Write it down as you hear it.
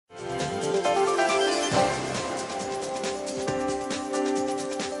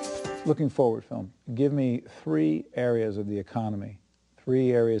Looking forward, Phil, give me 3 areas of the economy,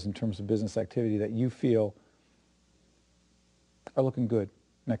 3 areas in terms of business activity that you feel are looking good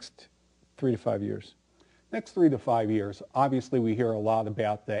next 3 to 5 years. Next 3 to 5 years, obviously we hear a lot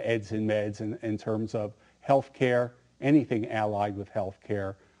about the eds and meds in terms of healthcare, anything allied with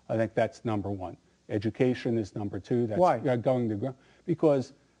healthcare. I think that's number 1. Education is number 2. That's Why? Going to grow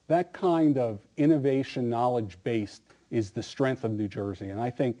because that kind of innovation, knowledge-based is the strength of New Jersey. And I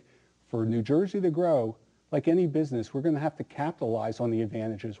think for New Jersey to grow, like any business, we're going to have to capitalize on the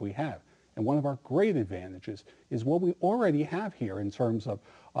advantages we have. And one of our great advantages is what we already have here in terms of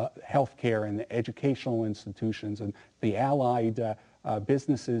healthcare and the educational institutions and the allied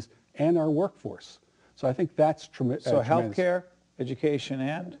businesses and our workforce. So I think that's tremendous. So healthcare, education,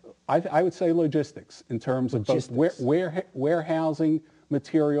 and? I would say logistics in terms of both warehousing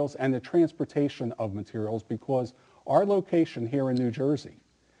materials and the transportation of materials, because our location here in New Jersey,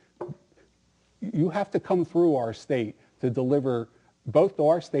 you have to come through our state to deliver both to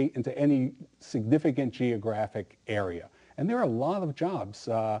our state and to any significant geographic area. And there are a lot of jobs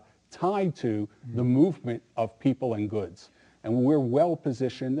tied to the movement of people and goods. And we're well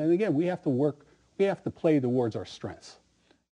positioned. And again, we have to play towards our strengths.